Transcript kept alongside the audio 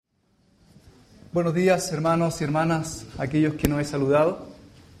Buenos días, hermanos y hermanas, aquellos que no he saludado.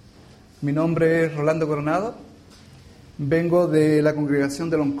 Mi nombre es Rolando Coronado, vengo de la congregación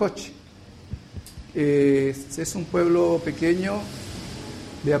de Loncoche. Es un pueblo pequeño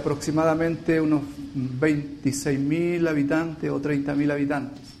de aproximadamente unos 26.000 habitantes o 30.000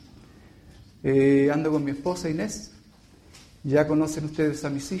 habitantes. Ando con mi esposa Inés. Ya conocen ustedes a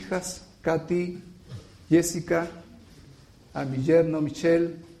mis hijas, Katy, Jessica, a mi yerno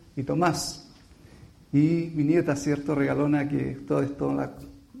Michelle y Tomás. Y mi nieta, ¿cierto? Regalona, que todo esto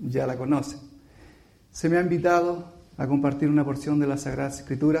ya la conocen. Se me ha invitado a compartir una porción de las Sagradas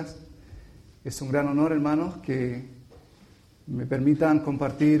Escrituras. Es un gran honor, hermanos, que me permitan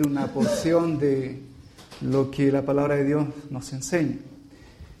compartir una porción de lo que la palabra de Dios nos enseña.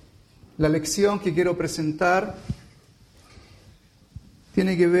 La lección que quiero presentar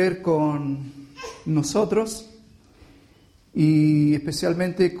tiene que ver con nosotros y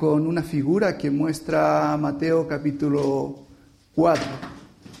especialmente con una figura que muestra Mateo capítulo 4,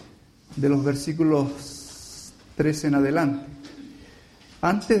 de los versículos 13 en adelante.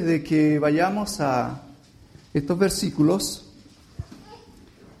 Antes de que vayamos a estos versículos,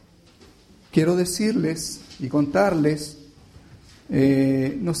 quiero decirles y contarles,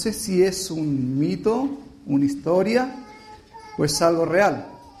 no sé si es un mito, una historia, o es algo real,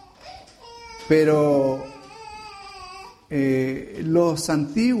 pero los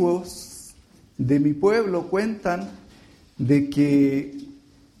antiguos de mi pueblo cuentan de que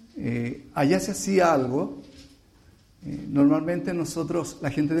allá se hacía algo. Normalmente nosotros, la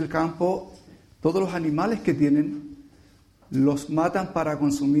gente del campo, todos los animales que tienen, los matan para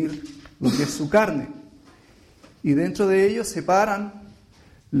consumir lo que es su carne. Y dentro de ellos separan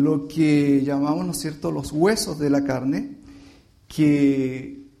lo que llamamos, ¿no es cierto?, los huesos de la carne,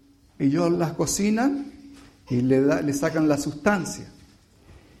 que ellos las cocinan y le sacan la sustancia.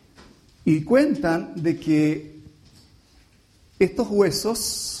 Y cuentan de que estos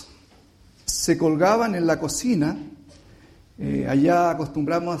huesos se colgaban en la cocina. Allá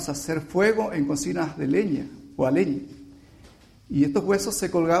acostumbramos a hacer fuego en cocinas de leña o a leña. Y estos huesos se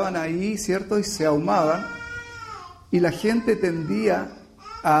colgaban ahí, ¿cierto? Y se ahumaban. Y la gente tendía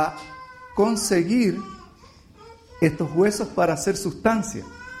a conseguir estos huesos para hacer sustancia.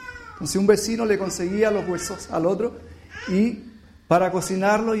 Entonces un vecino le conseguía los huesos al otro y para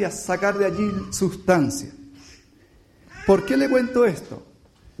cocinarlo y a sacar de allí sustancia. ¿Por qué le cuento esto?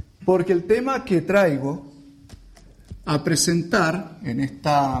 Porque el tema que traigo a presentar en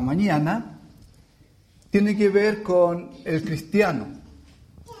esta mañana tiene que ver con el cristiano.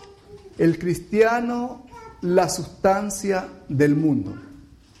 El cristiano, la sustancia del mundo.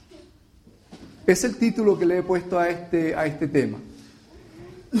 Es el título que le he puesto a este tema.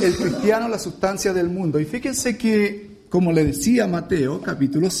 El cristiano, la sustancia del mundo. Y fíjense que, como le decía Mateo,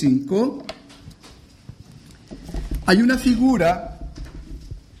 capítulo 5, hay una figura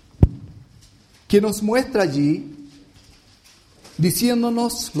que nos muestra allí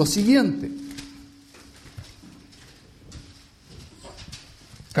diciéndonos lo siguiente.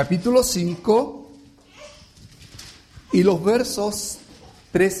 Capítulo 5 y los versos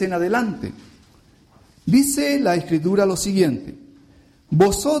 13 en adelante. Dice la Escritura lo siguiente: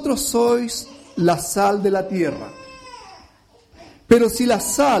 vosotros sois la sal de la tierra, pero si la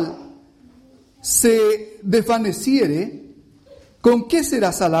sal se desvaneciere, ¿con qué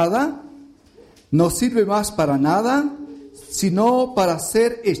será salada? No sirve más para nada, sino para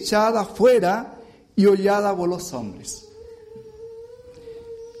ser echada fuera y hollada por los hombres.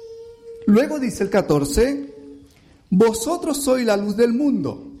 Luego dice el 14, vosotros sois la luz del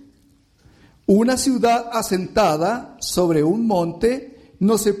mundo. Una ciudad asentada sobre un monte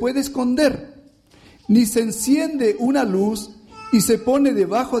no se puede esconder, ni se enciende una luz y se pone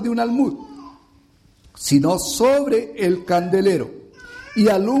debajo de un almud, sino sobre el candelero, y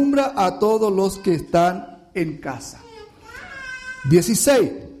alumbra a todos los que están en casa.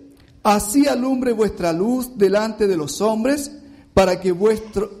 16. Así alumbre vuestra luz delante de los hombres, para que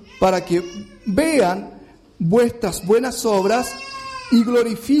vean vuestras buenas obras y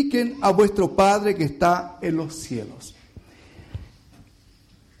glorifiquen a vuestro Padre que está en los cielos.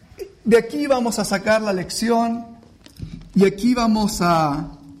 De aquí vamos a sacar la lección y aquí vamos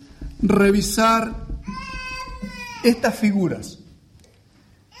a revisar estas figuras.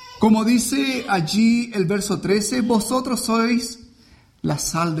 Como dice allí el verso 13, vosotros sois la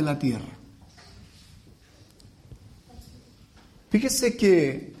sal de la tierra. Fíjese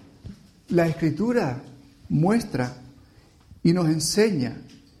que la Escritura muestra y nos enseña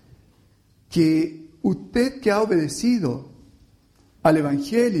que usted que ha obedecido al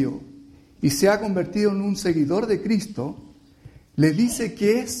Evangelio y se ha convertido en un seguidor de Cristo, le dice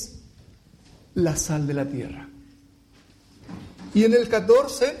que es la sal de la tierra. Y en el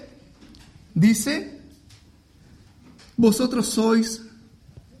 14 dice, vosotros sois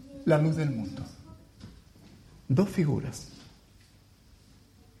la luz del mundo. Dos figuras.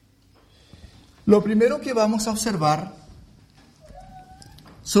 Lo primero que vamos a observar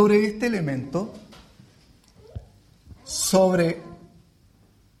sobre este elemento, sobre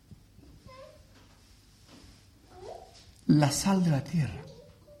la sal de la tierra,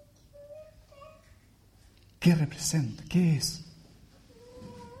 ¿qué representa? ¿Qué es?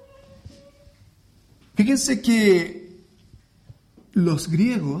 Fíjense que los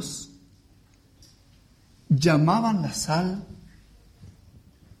griegos llamaban la sal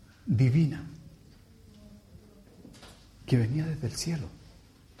divina, que venía desde el cielo.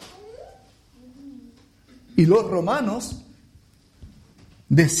 Y los romanos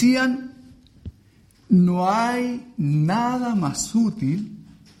decían, no hay nada más útil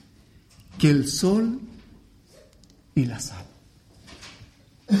que el sol y la sal.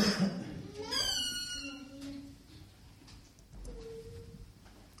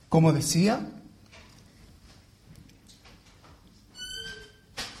 Como decía,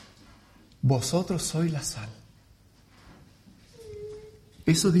 vosotros sois la sal.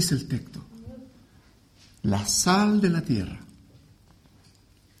 Eso dice el texto. La sal de la tierra.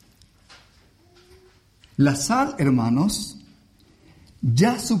 La sal, hermanos,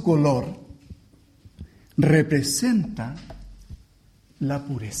 ya su color representa la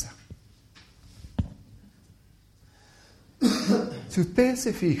pureza. Si ustedes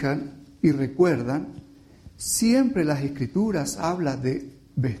se fijan y recuerdan, siempre las Escrituras hablan de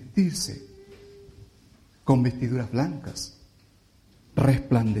vestirse con vestiduras blancas,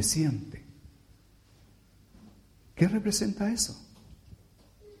 resplandeciente. ¿Qué representa eso?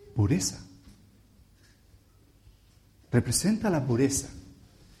 Pureza. Representa la pureza.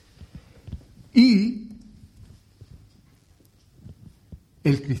 Y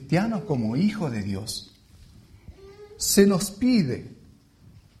el cristiano, como hijo de Dios, se nos pide,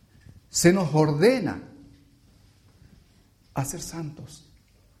 se nos ordena a ser santos.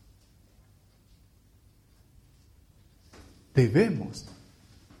 Debemos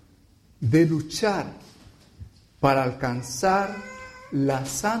de luchar para alcanzar la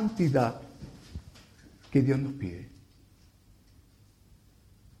santidad que Dios nos pide.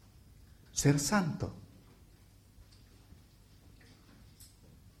 Ser santo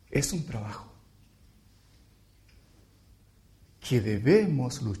es un trabajo que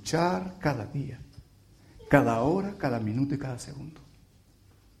debemos luchar cada día, cada hora, cada minuto y cada segundo.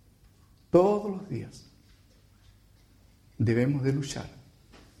 Todos los días debemos de luchar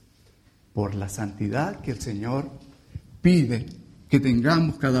por la santidad que el Señor pide que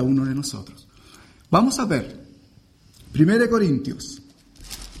tengamos cada uno de nosotros. Vamos a ver 1 Corintios.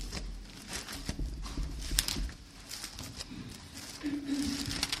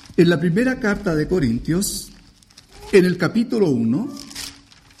 En la primera carta de Corintios, en el capítulo 1,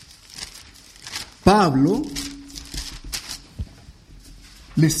 Pablo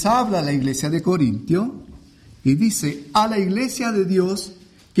les habla a la iglesia de Corintio y dice, a la iglesia de Dios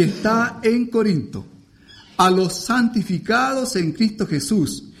que está en Corinto, a los santificados en Cristo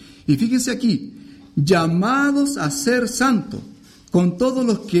Jesús. Y fíjense aquí, llamados a ser santos, con todos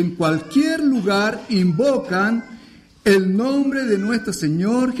los que en cualquier lugar invocan el nombre de nuestro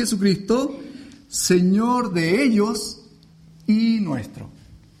Señor Jesucristo, Señor de ellos y nuestro.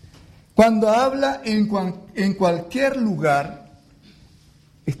 Cuando habla en cualquier lugar,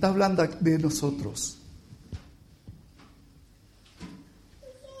 está hablando de nosotros.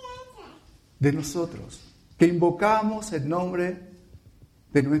 De nosotros, que invocamos el nombre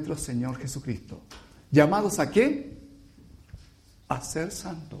de nuestro Señor Jesucristo. ¿Llamados a qué? A ser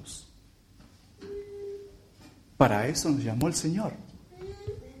santos. Para eso nos llamó el Señor.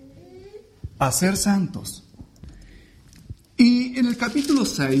 A ser santos. Y en el capítulo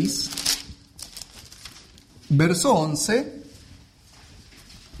 6, verso 11,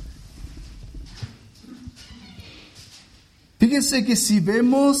 fíjense que si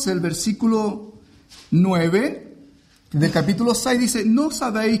vemos el versículo 9 del capítulo 6, dice, ¿no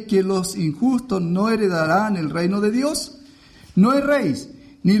sabéis que los injustos no heredarán el reino de Dios? No erréis,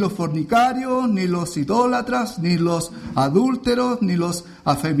 ni los fornicarios, ni los idólatras, ni los adúlteros, ni los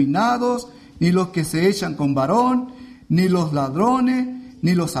afeminados, ni los que se echan con varón, ni los ladrones,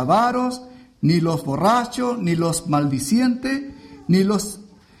 ni los avaros, ni los borrachos, ni los maldicientes, ni los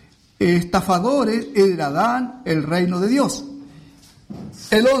estafadores heredarán el reino de Dios.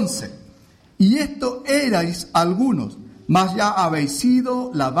 El 11. Y esto erais algunos, mas ya habéis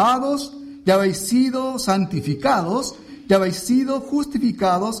sido lavados, ya habéis sido santificados, que habéis sido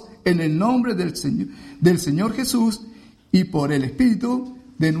justificados en el nombre del Señor Jesús y por el Espíritu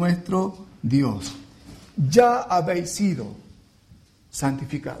de nuestro Dios. Ya habéis sido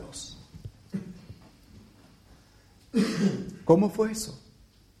santificados. ¿Cómo fue eso?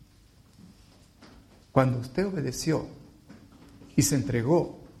 Cuando usted obedeció y se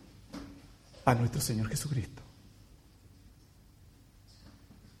entregó a nuestro Señor Jesucristo.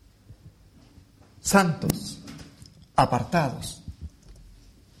 Santos, apartados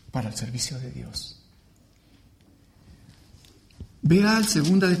para el servicio de Dios. Vea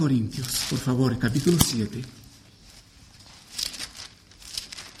el 2 Corintios, por favor, capítulo 7.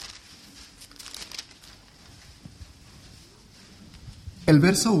 El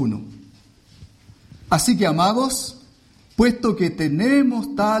verso 1. Así que, amados, puesto que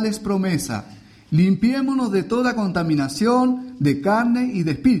tenemos tales promesas, limpiémonos de toda contaminación de carne y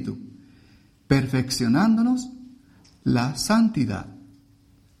de espíritu, perfeccionándonos la santidad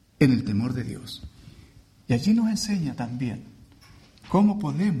en el temor de Dios. Y allí nos enseña también cómo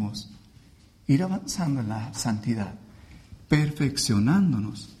podemos ir avanzando en la santidad,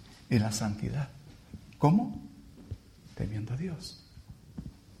 perfeccionándonos en la santidad. ¿Cómo? Temiendo a Dios,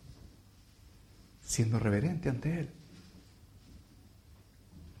 siendo reverente ante Él,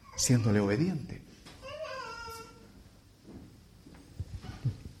 siéndole obediente.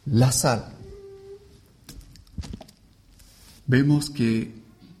 La sal. Vemos que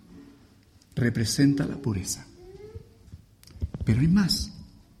representa la pureza. Pero hay más.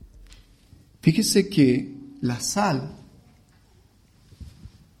 Fíjese que la sal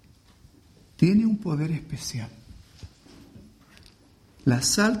tiene un poder especial. La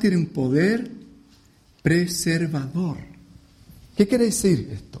sal tiene un poder preservador. ¿Qué quiere decir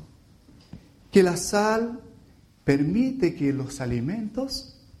esto? Que la sal permite que los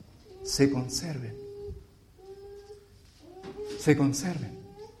alimentos se conserven. Se conserven.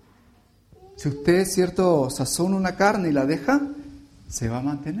 Si usted, cierto, sazona una carne y la deja, se va a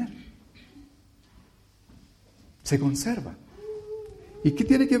mantener. Se conserva. ¿Y qué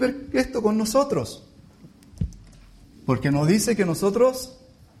tiene que ver esto con nosotros? Porque nos dice que nosotros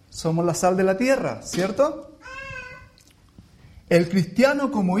somos la sal de la tierra, ¿cierto? El cristiano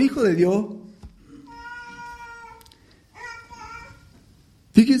como hijo de Dios,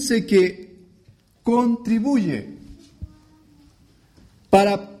 fíjense que contribuye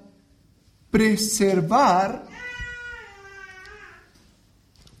para preservar,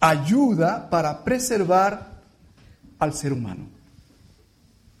 ayuda para preservar al ser humano.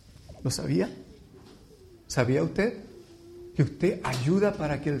 ¿Lo sabía? ¿Sabía usted que usted ayuda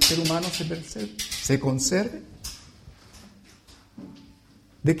para que el ser humano se conserve?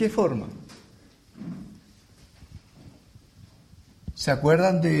 ¿De qué forma? ¿Se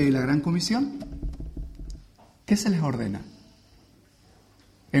acuerdan de la Gran Comisión? ¿Qué se les ordena?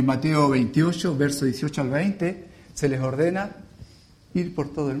 En Mateo 28, verso 18 al 20, se les ordena ir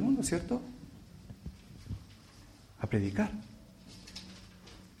por todo el mundo, ¿cierto? A predicar.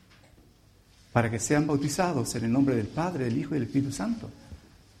 Para que sean bautizados en el nombre del Padre, del Hijo y del Espíritu Santo.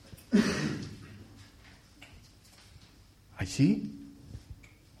 Allí,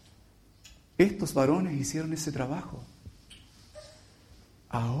 estos varones hicieron ese trabajo.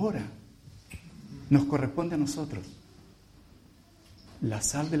 Ahora nos corresponde a nosotros, la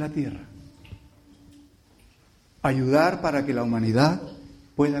sal de la tierra, ayudar para que la humanidad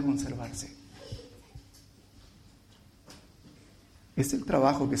pueda conservarse. Es el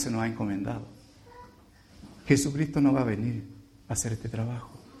trabajo que se nos ha encomendado. Jesucristo no va a venir a hacer este trabajo,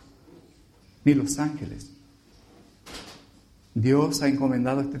 ni los ángeles. Dios ha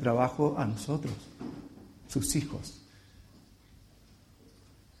encomendado este trabajo a nosotros, sus hijos,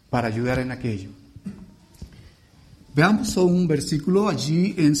 para ayudar en aquello. Veamos un versículo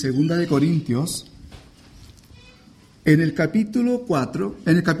allí en 2 Corintios, en el capítulo 4,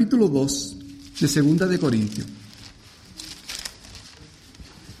 en el capítulo 2 de 2 Corintios.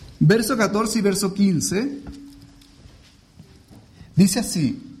 Verso 14 y verso 15, dice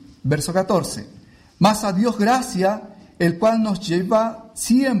así, verso 14, mas a Dios gracia, el cual nos lleva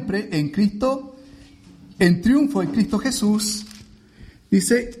siempre en Cristo, en triunfo en Cristo Jesús,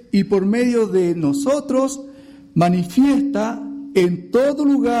 dice, y por medio de nosotros manifiesta en todo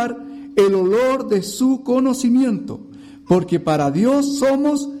lugar el olor de su conocimiento, porque para Dios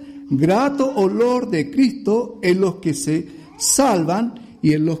somos grato olor de Cristo en los que se salvan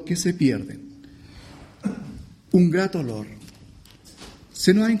y en los que se pierden. Un grato olor.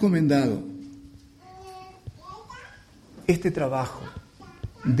 Se nos ha encomendado este trabajo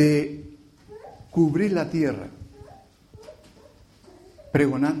de cubrir la tierra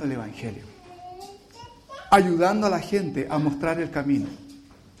pregonando el Evangelio. ayudando a la gente a mostrar el camino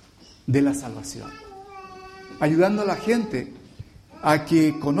de la salvación, ayudando a la gente a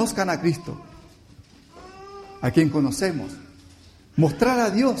que conozcan a Cristo, a quien conocemos, mostrar a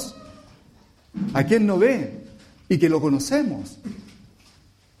Dios, a quien no ve y que lo conocemos,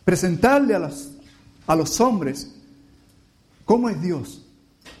 presentarle a los hombres cómo es Dios,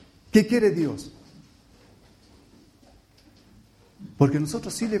 qué quiere Dios, porque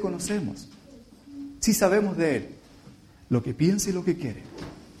nosotros sí le conocemos, sí sabemos de Él, lo que piensa y lo que quiere,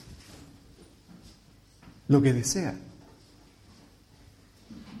 lo que desea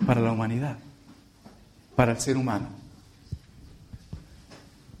para la humanidad, para el ser humano.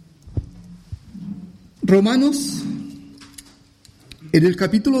 Romanos, en el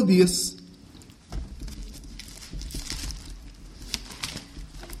capítulo 10,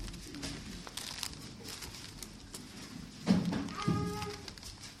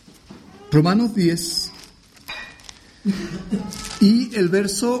 Romanos 10 y el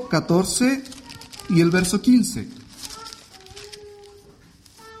verso 14 y el verso 15.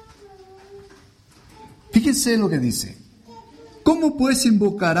 Fíjense lo que dice. ¿Cómo pues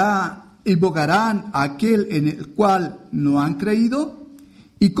invocarán a aquel en el cual no han creído?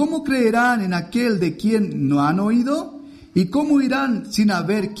 ¿Y cómo creerán en aquel de quien no han oído? ¿Y cómo irán sin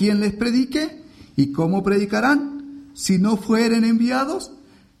haber quien les predique? ¿Y cómo predicarán si no fueren enviados?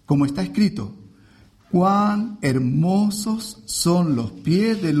 Como está escrito, cuán hermosos son los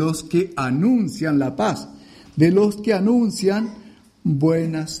pies de los que anuncian la paz, de los que anuncian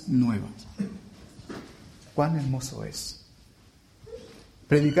buenas nuevas. Cuán hermoso es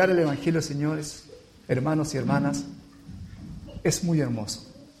predicar el Evangelio, señores, hermanos y hermanas, es muy hermoso.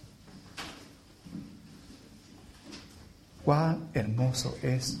 Cuán hermoso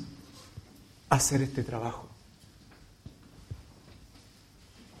es hacer este trabajo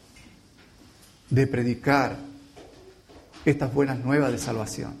de predicar estas buenas nuevas de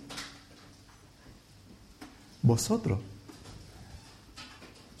salvación. Vosotros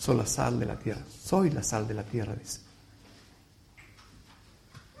sois la sal de la tierra, sois la sal de la tierra, dice.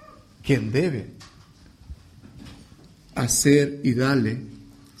 Quien debe hacer y darle,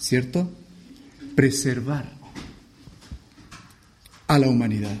 ¿cierto? Preservar a la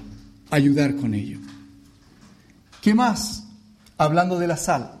humanidad, ayudar con ello. ¿Qué más? Hablando de la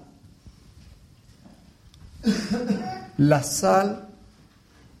sal. La sal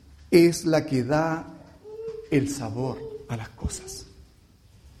es la que da el sabor a las cosas.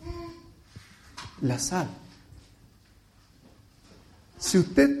 La sal. Si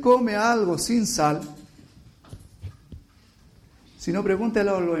usted come algo sin sal, si no,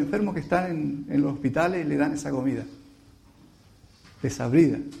 pregúntele a los enfermos que están en los hospitales y le dan esa comida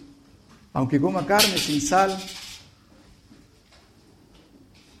desabrida. Aunque coma carne sin sal,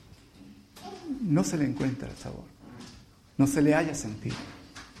 no se le encuentra el sabor, no se le halla sentido,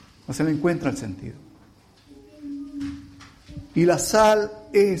 no se le encuentra el sentido. Y la sal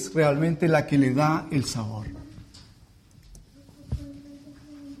es realmente la que le da el sabor.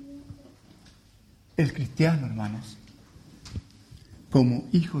 El cristiano, hermanos, como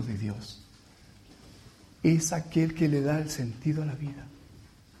hijo de Dios, es aquel que le da el sentido a la vida.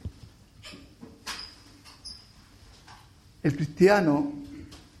 El cristiano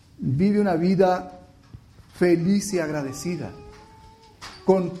vive una vida feliz y agradecida,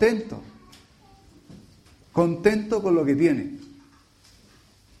 contento con lo que tiene,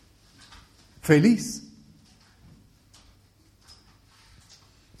 feliz.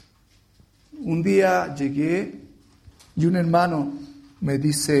 Un día llegué y un hermano me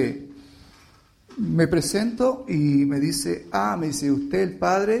dice, me presento y me dice, me dice, usted el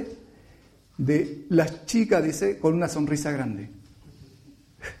padre de las chicas, dice, con una sonrisa grande.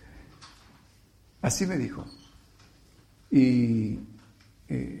 Así me dijo. Y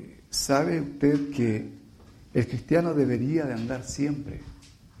sabe usted que el cristiano debería de andar siempre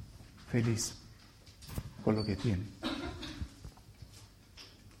feliz con lo que tiene.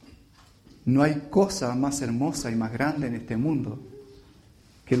 No hay cosa más hermosa y más grande en este mundo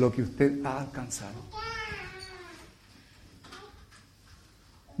que lo que usted ha alcanzado.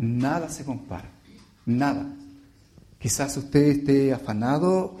 Nada se compara, nada. Quizás usted esté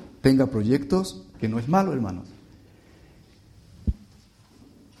afanado, tenga proyectos, que no es malo, hermanos.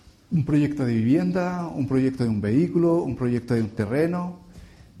 Un proyecto de vivienda, un proyecto de un vehículo, un proyecto de un terreno,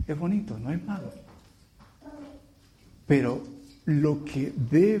 es bonito, no es malo. Pero lo que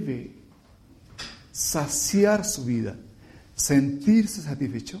debe saciar su vida, sentirse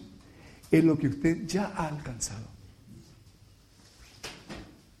satisfecho, es lo que usted ya ha alcanzado.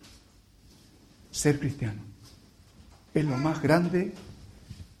 Ser cristiano es lo más grande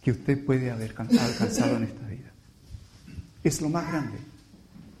que usted puede haber alcanzado en esta vida. Es lo más grande.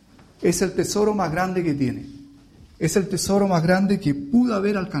 Es el tesoro más grande que tiene. Es el tesoro más grande que pudo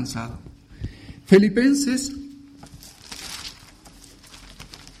haber alcanzado. Filipenses,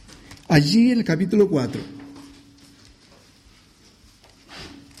 allí en el capítulo 4.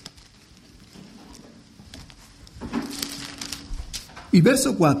 Y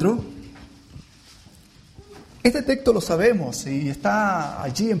verso 4. Este texto lo sabemos y está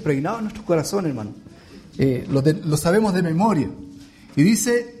allí impregnado en nuestro corazón, hermano. Lo sabemos de memoria. Y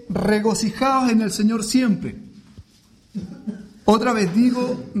dice, regocijaos en el Señor siempre. Otra vez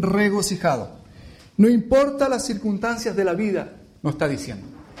digo, regocijado. No importa las circunstancias de la vida, nos está diciendo.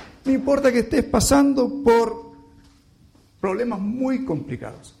 No importa que estés pasando por problemas muy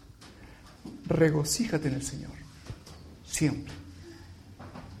complicados. Regocíjate en el Señor. Siempre.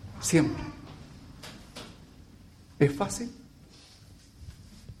 Siempre. ¿Es fácil?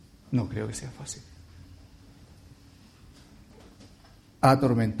 No creo que sea fácil.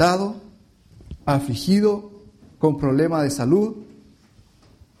 Atormentado, afligido, con problemas de salud,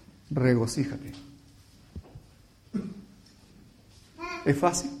 regocíjate. ¿Es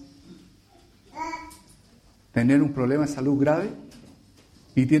fácil tener un problema de salud grave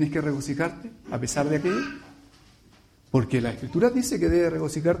y tienes que regocijarte a pesar de aquello? Porque la Escritura dice que debes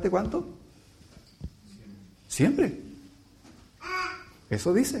regocijarte ¿cuánto? Siempre.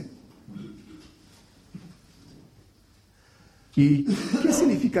 Eso dice. ¿Y qué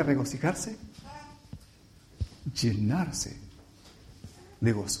significa regocijarse? Llenarse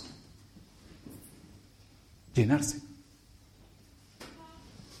de gozo. Llenarse.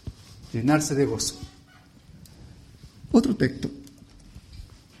 Llenarse de gozo. Otro texto.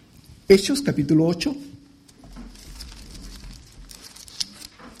 Hechos capítulo 8.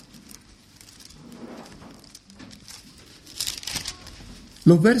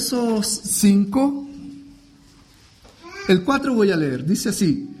 Los versos 5, el 4 voy a leer, dice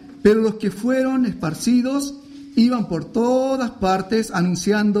así: pero los que fueron esparcidos iban por todas partes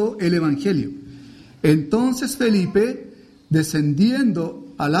anunciando el Evangelio. Entonces Felipe,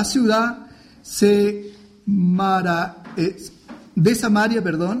 descendiendo a la ciudad de Samaria,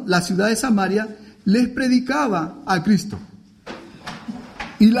 la ciudad de Samaria, les predicaba a Cristo.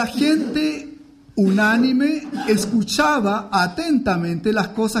 Y la gente unánime escuchaba atentamente las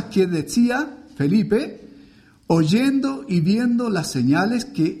cosas que decía Felipe, oyendo y viendo las señales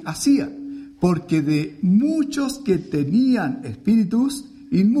que hacía, porque de muchos que tenían espíritus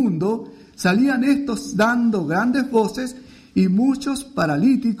inmundos salían estos dando grandes voces, y muchos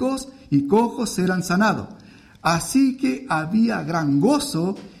paralíticos y cojos eran sanados. Así que había gran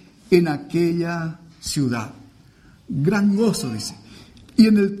gozo en aquella ciudad. Gran gozo, dice. Y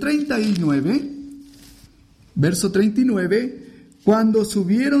en el 39, verso 39, cuando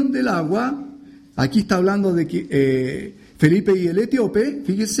subieron del agua, aquí está hablando de que Felipe y el etíope,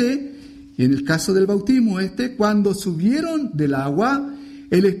 fíjese, en el caso del bautismo cuando subieron del agua,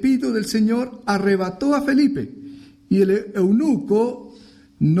 el Espíritu del Señor arrebató a Felipe, y el eunuco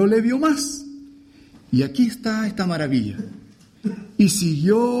no le vio más. Y aquí está esta maravilla. Y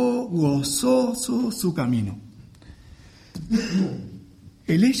siguió gozoso su camino.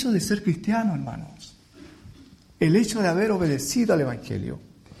 El hecho de ser cristiano, hermanos, el hecho de haber obedecido al Evangelio,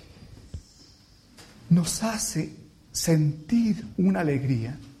 nos hace sentir una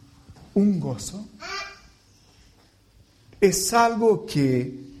alegría, un gozo. Es algo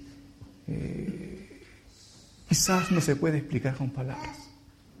que quizás no se puede explicar con palabras.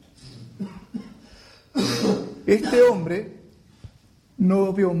 Este hombre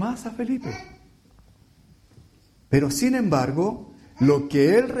no vio más a Felipe, pero sin embargo, lo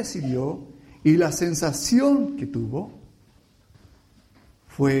que él recibió y la sensación que tuvo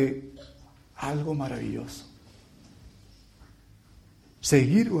fue algo maravilloso.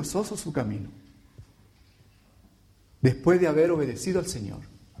 Seguir gozoso su camino, después de haber obedecido al Señor.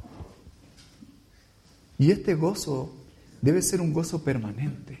 Y este gozo debe ser un gozo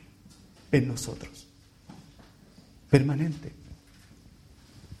permanente en nosotros. Permanente.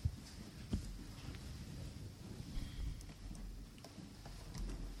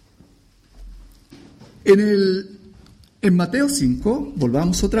 En Mateo 5,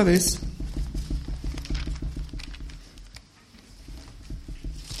 volvamos otra vez.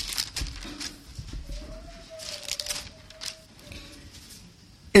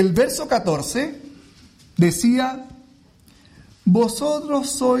 El verso 14 decía: vosotros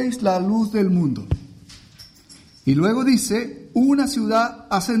sois la luz del mundo. Y luego dice: una ciudad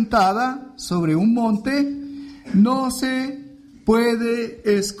asentada sobre un monte no se puede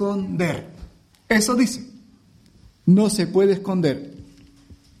esconder. Eso dice, no se puede esconder.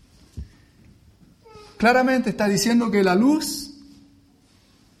 claramente está diciendo que la luz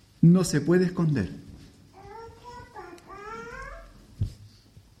no se puede esconder.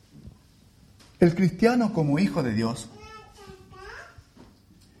 El cristiano como hijo de Dios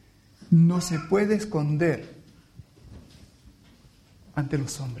no se puede esconder ante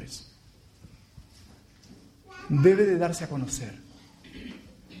los hombres. Debe de darse a conocer.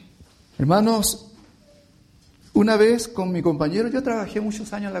 Hermanos, una vez con mi compañero, yo trabajé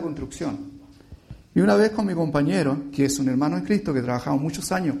muchos años en la construcción, y una vez con mi compañero, que es un hermano en Cristo, que trabajamos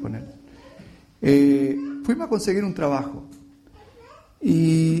muchos años con él, fuimos a conseguir un trabajo.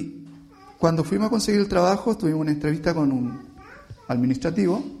 Y cuando fuimos a conseguir el trabajo, tuvimos una entrevista con un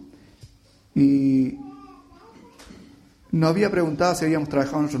administrativo, y nos había preguntado si habíamos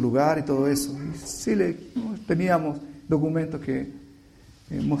trabajado en otro lugar y todo eso. Y sí, teníamos documentos que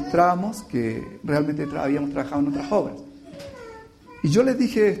mostramos que realmente habíamos trabajado en otras obras. Y yo les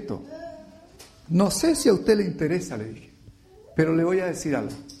dije esto: no sé si a usted le interesa, le dije, pero le voy a decir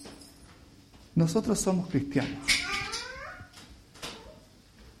algo. Nosotros somos cristianos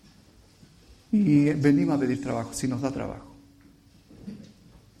y venimos a pedir trabajo, si nos da trabajo.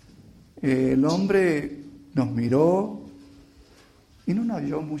 El hombre nos miró y no nos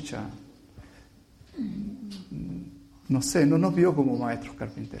vio mucha, no sé, no nos vio como maestros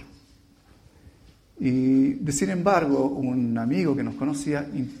carpinteros. Y sin embargo, un amigo que nos conocía,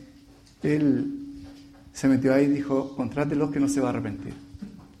 él se metió ahí y dijo: contrátelo, que no se va a arrepentir.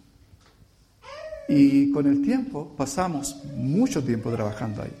 Y con el tiempo, pasamos mucho tiempo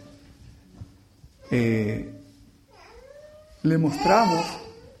trabajando ahí. Le mostramos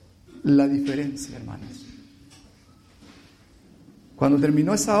la diferencia, hermanos. Cuando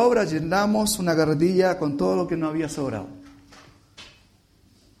terminó esa obra, llenamos una carretilla con todo lo que nos había sobrado.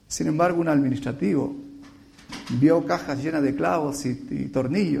 Sin embargo, un administrativo vio cajas llenas de clavos y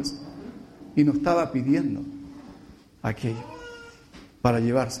tornillos y nos estaba pidiendo aquello para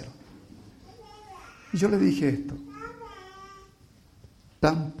llevárselo. Y yo le dije esto: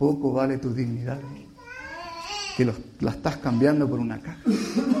 tan poco vale tu dignidad, que la estás cambiando por una caja.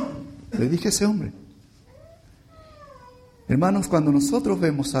 Le dije a ese hombre. Hermanos, cuando nosotros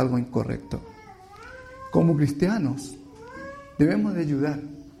vemos algo incorrecto, como cristianos, debemos de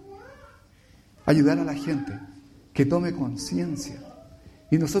ayudar a la gente que tome conciencia.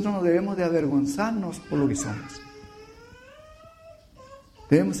 Y nosotros no debemos de avergonzarnos por lo que somos.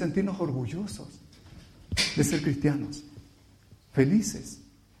 Debemos sentirnos orgullosos de ser cristianos, felices.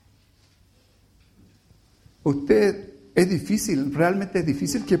 Realmente es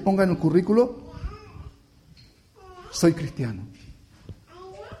difícil que ponga en el currículo: soy cristiano.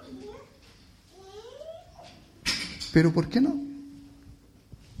 Pero ¿por qué no?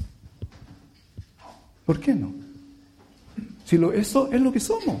 ¿Por qué no? Si eso es lo que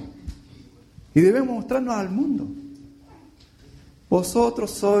somos. Y debemos mostrarnos al mundo.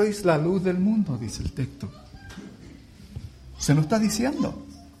 Vosotros sois la luz del mundo, dice el texto. Se nos está diciendo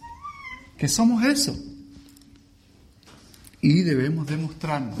que somos eso. Y debemos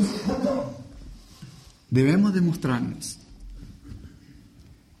demostrarnos. Debemos demostrarnos.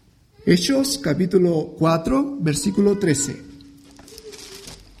 Hechos capítulo 4, versículo 13.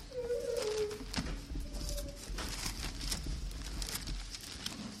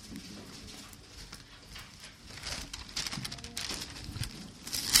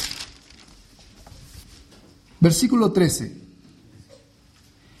 Versículo 13.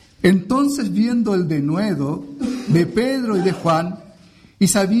 Entonces, viendo el denuedo de Pedro y de Juan, y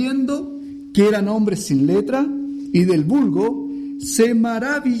sabiendo que eran hombres sin letra y del vulgo, se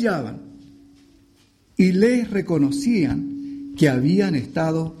maravillaban y les reconocían que habían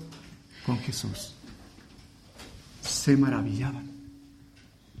estado con Jesús. Se maravillaban.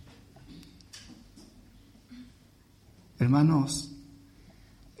 Hermanos,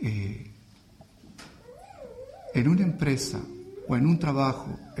 en una empresa o en un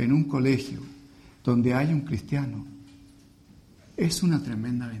trabajo, en un colegio, donde hay un cristiano, es una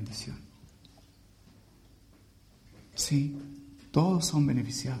tremenda bendición. Sí, todos son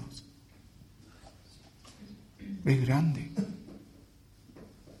beneficiados. Es grande.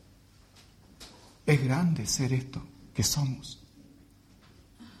 Es grande ser esto que somos.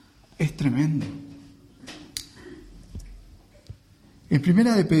 Es tremendo. En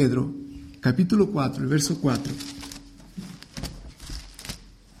Primera de Pedro, capítulo 4, el verso 4.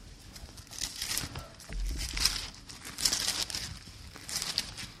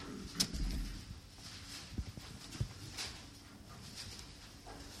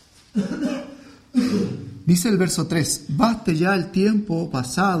 Dice el verso 3: baste ya el tiempo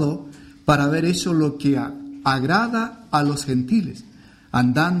pasado para haber hecho lo que agrada a los gentiles,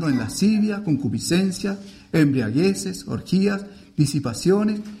 andando en lascivia, concupiscencia, embriagueces, orgías,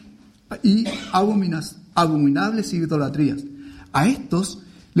 disipaciones y abominables idolatrías. A estos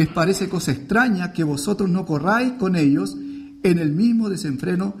les parece cosa extraña que vosotros no corráis con ellos en el mismo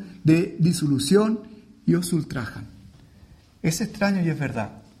desenfreno de disolución y os ultrajan. Es extraño y es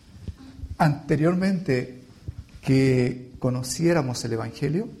verdad. Anteriormente que conociéramos el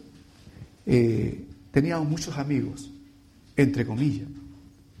Evangelio, teníamos muchos amigos, entre comillas.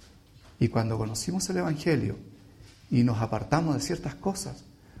 Y cuando conocimos el Evangelio y nos apartamos de ciertas cosas,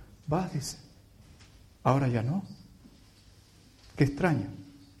 dice, ahora ya no. Qué extraño.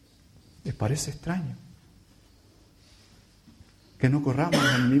 ¿Les parece extraño? Que no corramos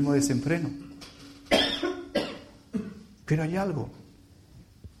en el mismo desenfreno. Pero hay algo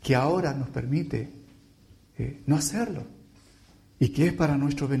que ahora nos permite no hacerlo y que es para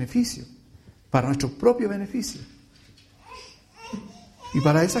nuestro beneficio, para nuestro propio beneficio. Y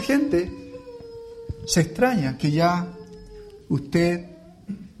para esa gente se extraña que ya usted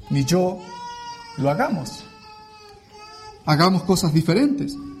ni yo lo hagamos. Hagamos cosas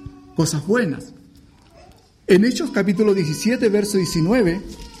diferentes, cosas buenas. En Hechos capítulo 17, verso 19,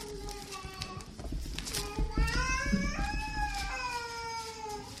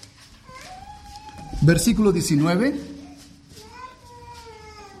 versículo 19,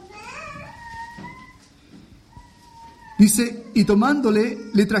 dice, y tomándole,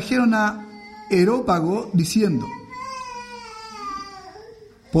 le trajeron a Areópago diciendo,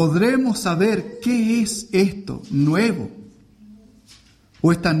 ¿podremos saber qué es esto nuevo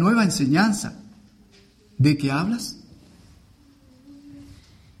o esta nueva enseñanza de qué hablas?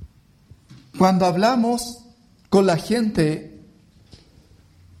 Cuando hablamos con la gente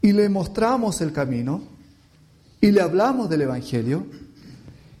y le mostramos el camino y le hablamos del Evangelio,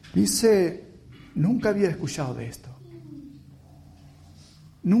 dice, nunca había escuchado de esto.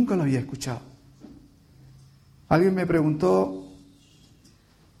 Nunca lo había escuchado. Alguien me preguntó,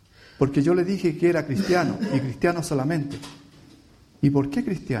 porque yo le dije que era cristiano, y cristiano solamente. ¿Y por qué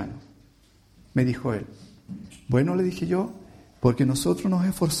cristiano? Me dijo él. Bueno, le dije yo, porque nosotros nos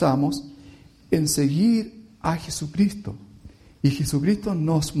esforzamos en seguir a Jesucristo. Y Jesucristo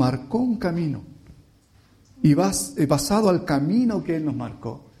nos marcó un camino. Y basado al camino que Él nos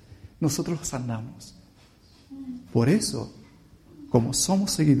marcó, nosotros andamos. Por eso, como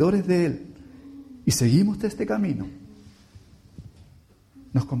somos seguidores de Él y seguimos de este camino,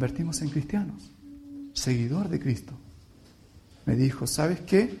 nos convertimos en cristianos, seguidor de Cristo. Me dijo, ¿sabes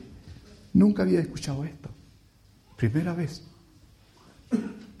qué? Nunca había escuchado esto. Primera vez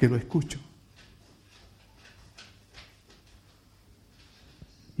que lo escucho.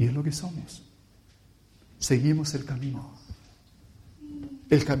 Y es lo que somos. Seguimos el camino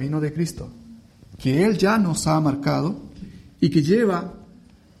de Cristo, que Él ya nos ha marcado y que lleva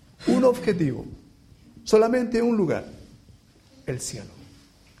un objetivo, solamente un lugar, el cielo,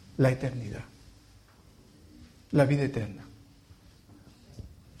 la eternidad, la vida eterna.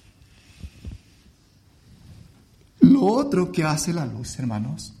 Lo otro que hace la luz,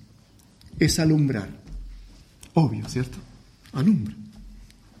 hermanos, es alumbrar. Obvio, ¿cierto? Alumbra.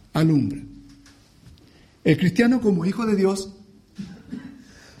 El cristiano, como hijo de Dios,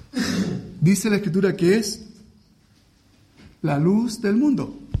 dice la Escritura que es la luz del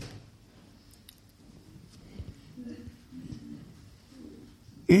mundo.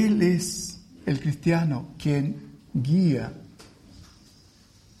 Él es el cristiano quien guía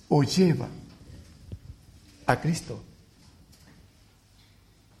o lleva a Cristo.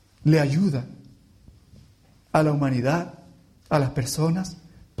 Le ayuda a la humanidad, a las personas,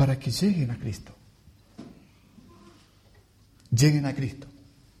 para que lleguen a Cristo. Lleguen a Cristo.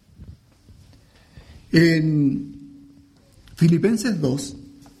 En Filipenses 2,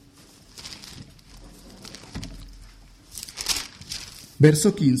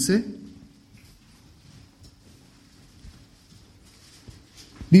 verso 15,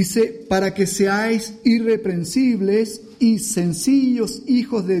 dice, para que seáis irreprensibles y sencillos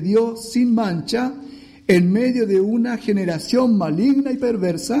hijos de Dios sin mancha, en medio de una generación maligna y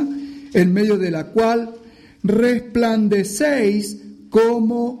perversa, en medio de la cual resplandecéis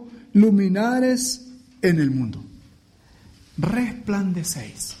como luminares en el mundo.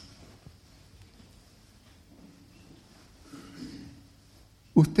 Resplandecéis.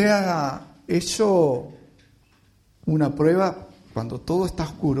 Usted ha hecho una prueba cuando todo está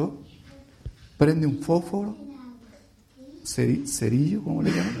oscuro, prende un fósforo, cerillo, ¿cómo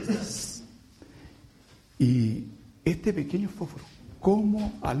le llaman? Y este pequeño fósforo,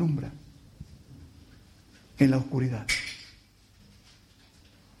 ¿cómo alumbra en la oscuridad?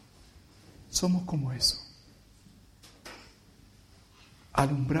 Somos como eso.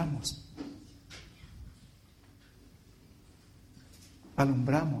 alumbramos.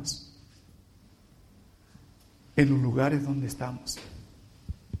 Alumbramos en los lugares donde estamos.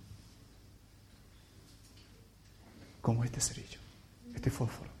 Como este cerillo, este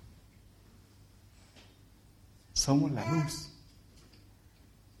fósforo. Somos la luz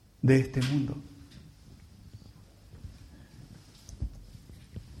de este mundo.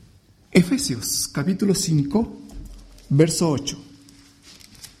 Efesios capítulo 5, verso 8.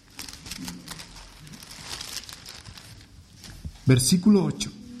 Versículo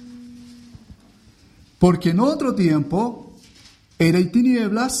 8. Porque en otro tiempo erais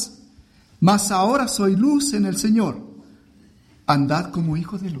tinieblas, mas ahora soy luz en el Señor. Andad como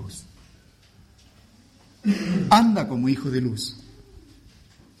hijos de luz. Anda como hijo de luz.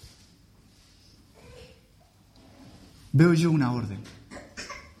 Veo yo una orden.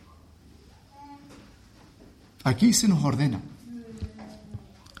 Aquí se nos ordena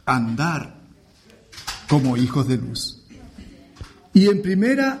andar como hijos de luz. Y en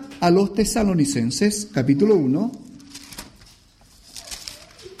primera a los Tesalonicenses, capítulo 1,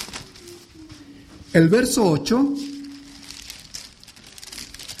 el verso 8,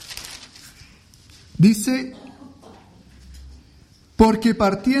 dice: porque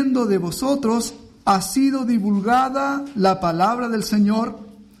partiendo de vosotros ha sido divulgada la palabra del Señor,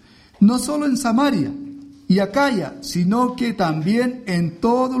 no solo en Samaria y Acaya, sino que también en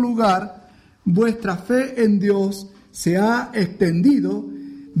todo lugar vuestra fe en Dios se ha extendido,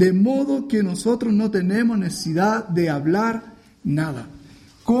 de modo que nosotros no tenemos necesidad de hablar nada.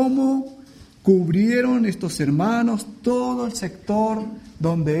 ¿Cómo cubrieron estos hermanos todo el sector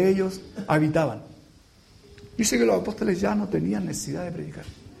donde ellos habitaban? Dice que los apóstoles ya no tenían necesidad de predicar.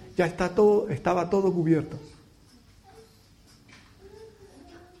 Ya estaba todo cubierto.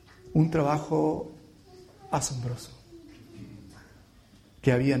 Un trabajo asombroso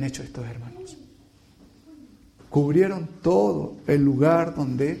que habían hecho estos hermanos. Cubrieron todo el lugar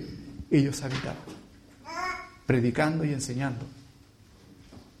donde ellos habitaban, predicando y enseñando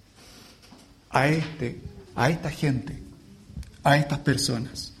a esta gente, a estas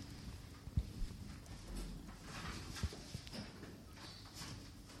personas.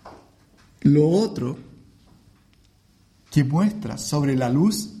 Lo otro que muestra sobre la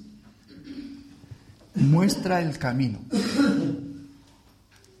luz, muestra el camino.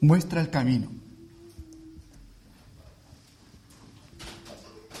 Muestra el camino.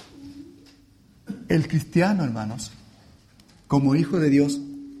 El cristiano, hermanos, como hijo de Dios,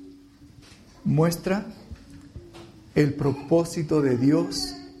 muestra el propósito de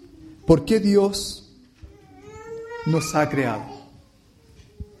Dios. ¿Por qué Dios nos ha creado?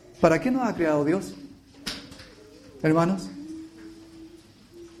 ¿Para qué nos ha creado Dios? Hermanos,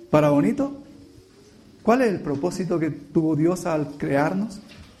 ¿para bonito? ¿Cuál es el propósito que tuvo Dios al crearnos?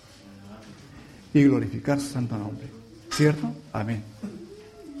 Y glorificar su santo nombre. ¿Cierto? Amén.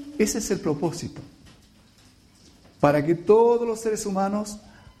 Ese es el propósito. Para que todos los seres humanos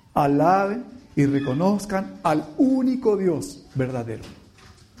alaben y reconozcan al único Dios verdadero.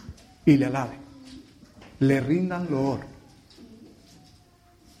 Y le alaben. Le rindan loor.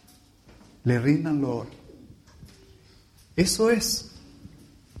 Le rindan loor. Eso es.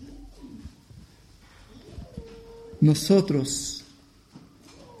 Nosotros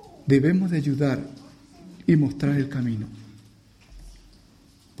debemos de ayudar y mostrar el camino.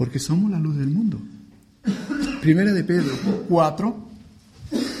 Porque somos la luz del mundo. Primera de Pedro 4.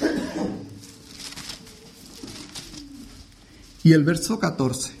 Y el verso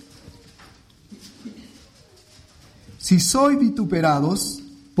 14. Si sois vituperados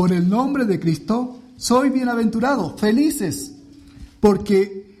por el nombre de Cristo, sois bienaventurados, felices,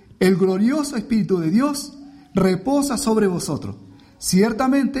 porque el glorioso Espíritu de Dios reposa sobre vosotros.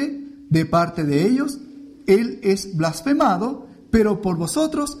 Ciertamente, de parte de ellos, Él es blasfemado, pero por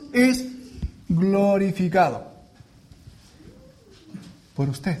vosotros es glorificado. Por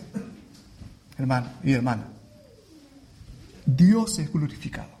usted, hermano y hermana. Dios es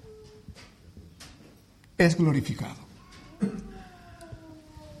glorificado. Es glorificado.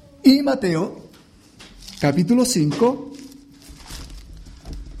 Y Mateo, capítulo 5,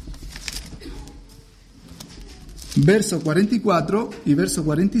 verso 44 y verso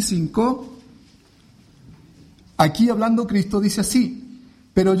 45, aquí hablando Cristo dice así: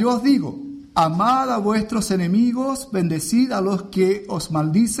 pero yo os digo, amad a vuestros enemigos, bendecid a los que os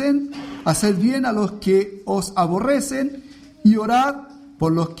maldicen, haced bien a los que os aborrecen, y orad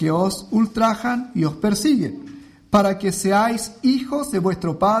por los que os ultrajan y os persiguen, para que seáis hijos de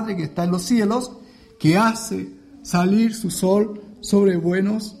vuestro Padre que está en los cielos, que hace salir su sol sobre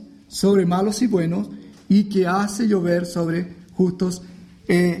buenos, sobre malos y buenos, y que hace llover sobre justos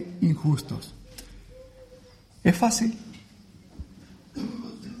e injustos. ¿Es fácil?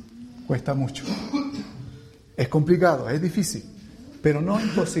 Cuesta mucho. Es complicado, es difícil, pero no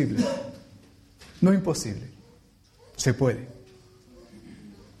imposible. No imposible. Se puede.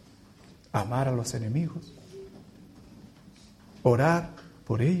 Amar a los enemigos, orar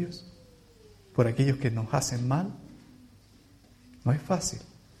por ellos, por aquellos que nos hacen mal. No es fácil,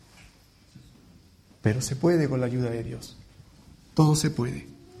 pero se puede con la ayuda de Dios. Todo se puede.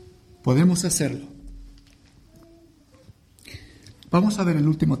 Podemos hacerlo. Vamos a ver el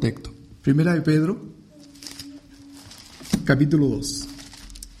último texto. Primera de Pedro, capítulo 2.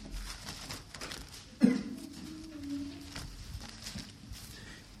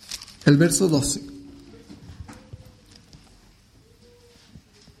 El verso 12.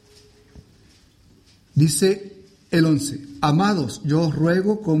 Dice el 11: Amados, yo os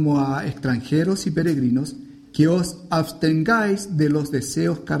ruego como a extranjeros y peregrinos que os abstengáis de los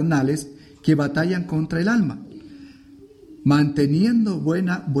deseos carnales que batallan contra el alma, manteniendo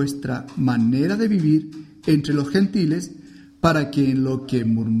buena vuestra manera de vivir entre los gentiles, para que en lo que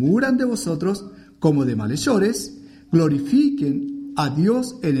murmuran de vosotros como de malhechores, glorifiquen a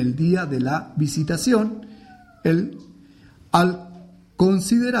Dios en el día de la visitación, al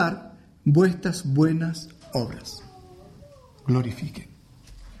considerar vuestras buenas obras. Glorifiquen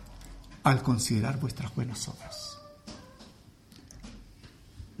al considerar vuestras buenas obras.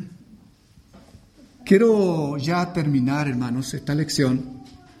 Quiero ya terminar, hermanos, esta lección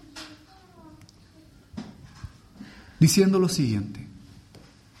diciendo lo siguiente.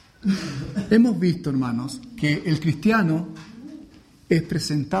 Hemos visto, hermanos, que el cristiano es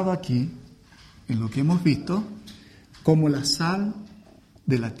presentado aquí, en lo que hemos visto, como la sal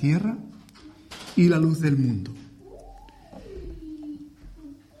de la tierra y la luz del mundo.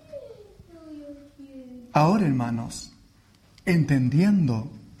 Ahora, hermanos,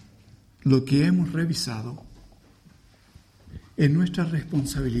 entendiendo lo que hemos revisado, es nuestra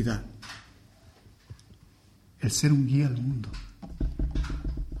responsabilidad el ser un guía al mundo.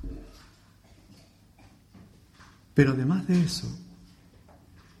 Pero además de eso,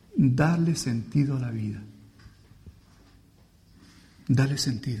 darle sentido a la vida. Darle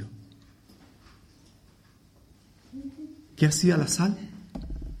sentido. ¿Qué hacía la sal?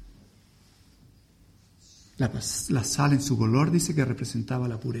 La sal en su color dice que representaba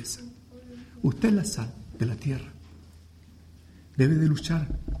la pureza. Usted es la sal de la tierra. Debe de luchar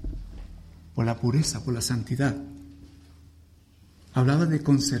por la pureza, por la santidad. Hablaba de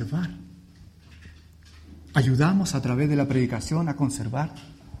conservar. Ayudamos a través de la predicación a conservar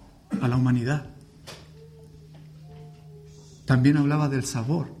a la humanidad. También hablaba del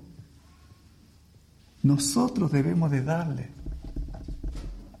sabor. Nosotros debemos de darle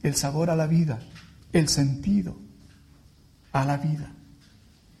el sabor a la vida, el sentido a la vida.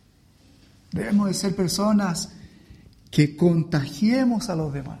 Debemos de ser personas que contagiemos a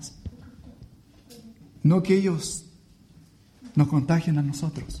los demás, no que ellos nos contagien a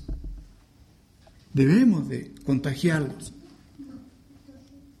nosotros. Debemos de contagiarlos.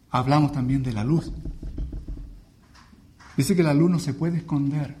 Hablamos también de la luz. Dice que la luz no se puede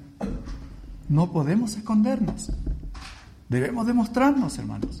esconder. No podemos escondernos. Debemos demostrarnos,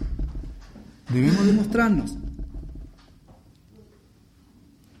 hermanos. Debemos demostrarnos.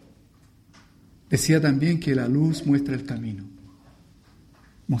 Decía también que la luz muestra el camino.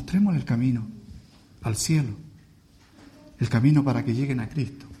 Mostremos el camino al cielo. El camino para que lleguen a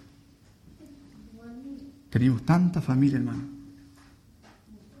Cristo. Tenemos tanta familia, hermano.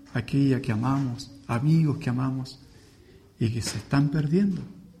 Aquella que amamos, amigos que amamos, y que se están perdiendo.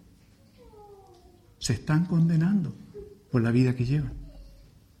 Se están condenando por la vida que llevan.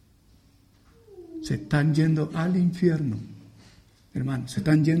 Se están yendo al infierno, hermano, se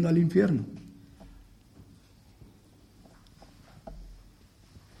están yendo al infierno.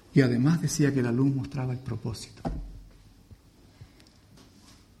 Y además decía que la luz mostraba el propósito.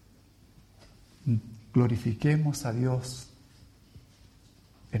 Glorifiquemos a Dios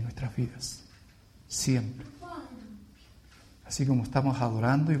en nuestras vidas, siempre. Así como estamos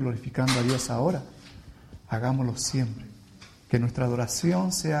adorando y glorificando a Dios ahora, hagámoslo siempre. Que nuestra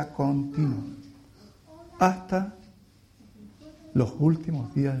adoración sea continua hasta los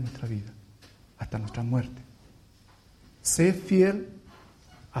últimos días de nuestra vida, hasta nuestra muerte. Sé fiel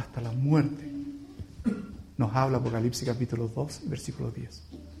hasta la muerte. Nos habla Apocalipsis capítulo 2, versículo 10,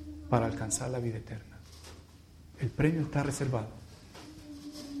 para alcanzar la vida eterna. El premio está reservado.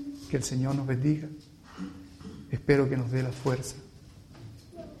 Que el Señor nos bendiga. Espero que nos dé la fuerza,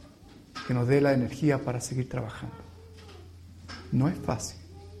 que nos dé la energía para seguir trabajando. No es fácil,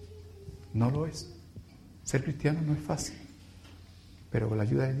 no lo es. Ser cristiano no es fácil, pero con la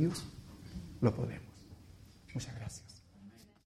ayuda de Dios lo podemos. Muchas gracias.